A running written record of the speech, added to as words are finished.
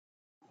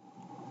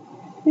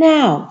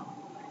Now,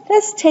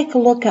 let's take a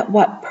look at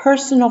what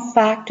personal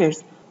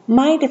factors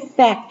might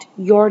affect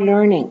your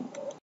learning.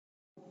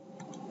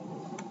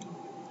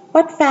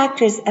 What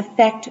factors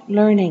affect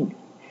learning?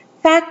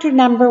 Factor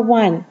number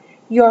 1,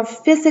 your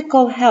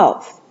physical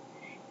health.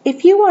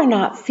 If you are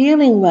not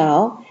feeling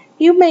well,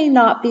 you may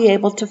not be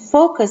able to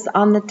focus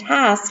on the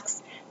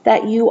tasks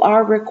that you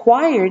are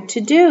required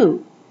to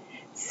do.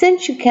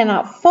 Since you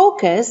cannot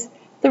focus,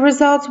 the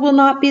results will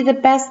not be the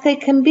best they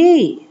can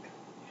be.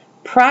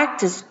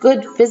 Practice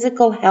good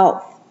physical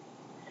health.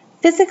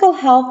 Physical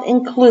health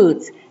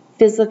includes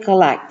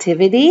physical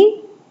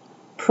activity,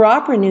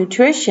 proper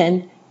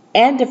nutrition,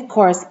 and of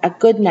course, a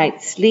good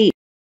night's sleep.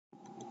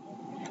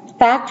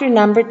 Factor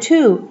number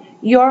 2,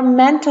 your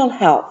mental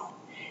health.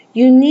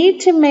 You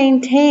need to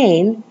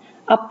maintain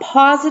a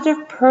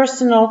positive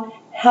personal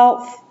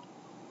health.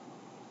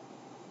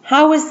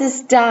 How is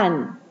this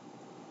done?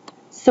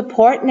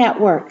 Support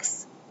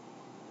networks,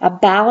 a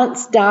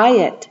balanced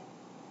diet,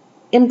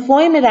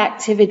 employment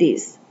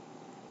activities,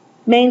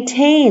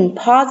 maintain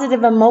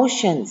positive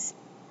emotions,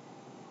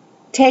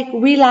 take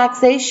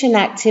relaxation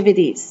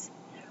activities,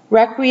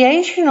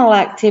 recreational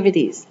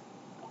activities,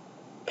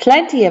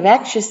 plenty of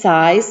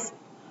exercise,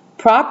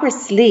 proper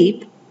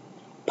sleep,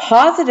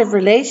 positive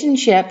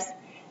relationships,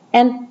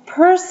 and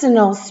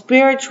personal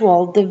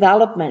spiritual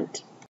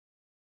development.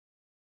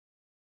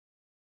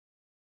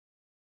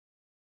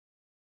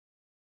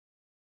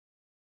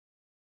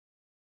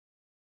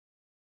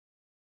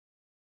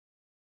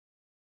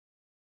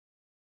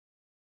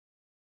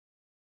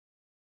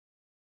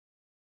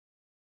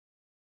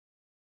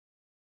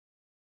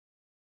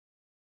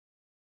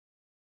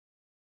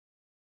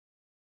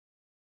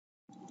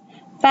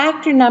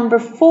 Factor number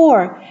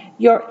 4,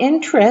 your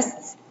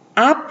interests,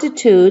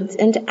 aptitudes,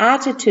 and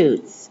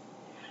attitudes.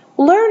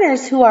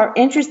 Learners who are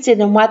interested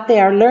in what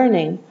they are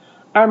learning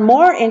are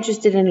more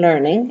interested in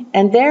learning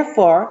and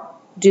therefore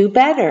do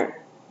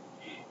better.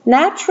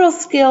 Natural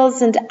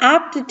skills and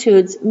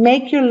aptitudes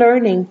make your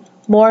learning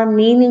more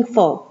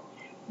meaningful.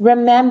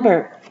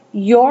 Remember,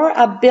 your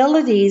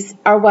abilities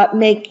are what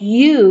make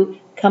you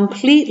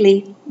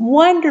completely,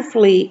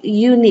 wonderfully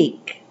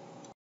unique.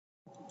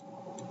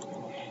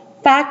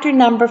 Factor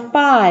number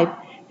 5,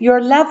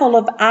 your level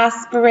of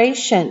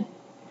aspiration.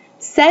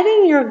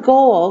 Setting your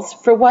goals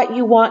for what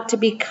you want to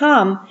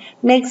become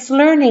makes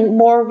learning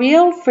more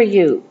real for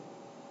you.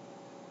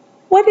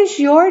 What is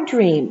your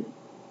dream?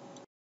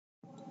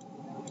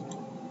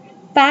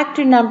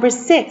 Factor number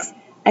 6,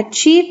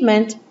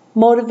 achievement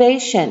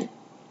motivation.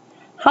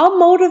 How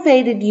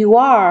motivated you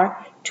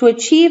are to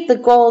achieve the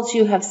goals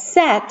you have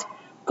set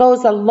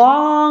goes a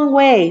long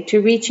way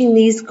to reaching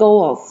these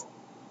goals.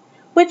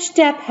 Which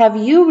step have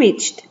you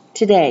reached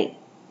today?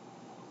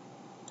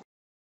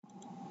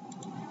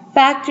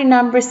 Factor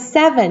number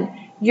 7,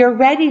 your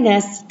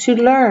readiness to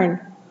learn.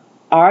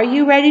 Are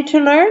you ready to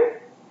learn?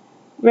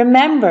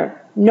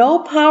 Remember, no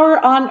power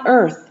on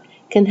earth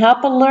can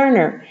help a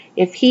learner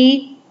if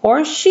he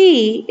or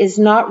she is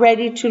not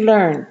ready to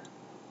learn.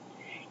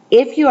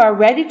 If you are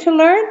ready to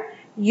learn,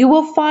 you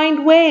will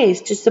find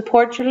ways to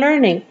support your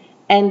learning,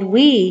 and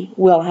we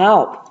will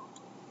help.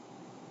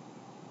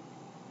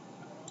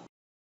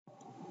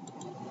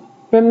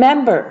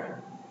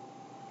 Remember,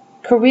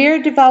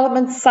 career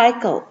development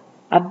cycle,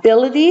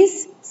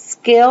 abilities,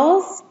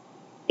 skills,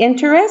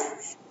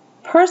 interests,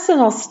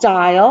 personal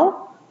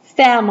style,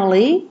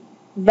 family,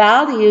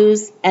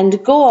 values,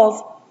 and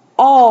goals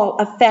all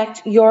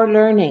affect your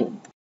learning.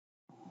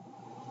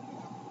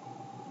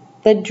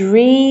 The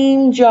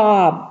dream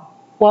job,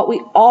 what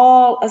we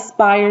all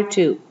aspire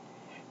to,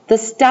 the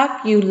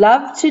stuff you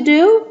love to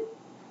do,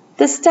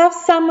 the stuff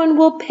someone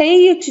will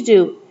pay you to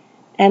do,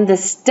 and the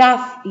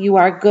stuff you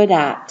are good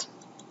at.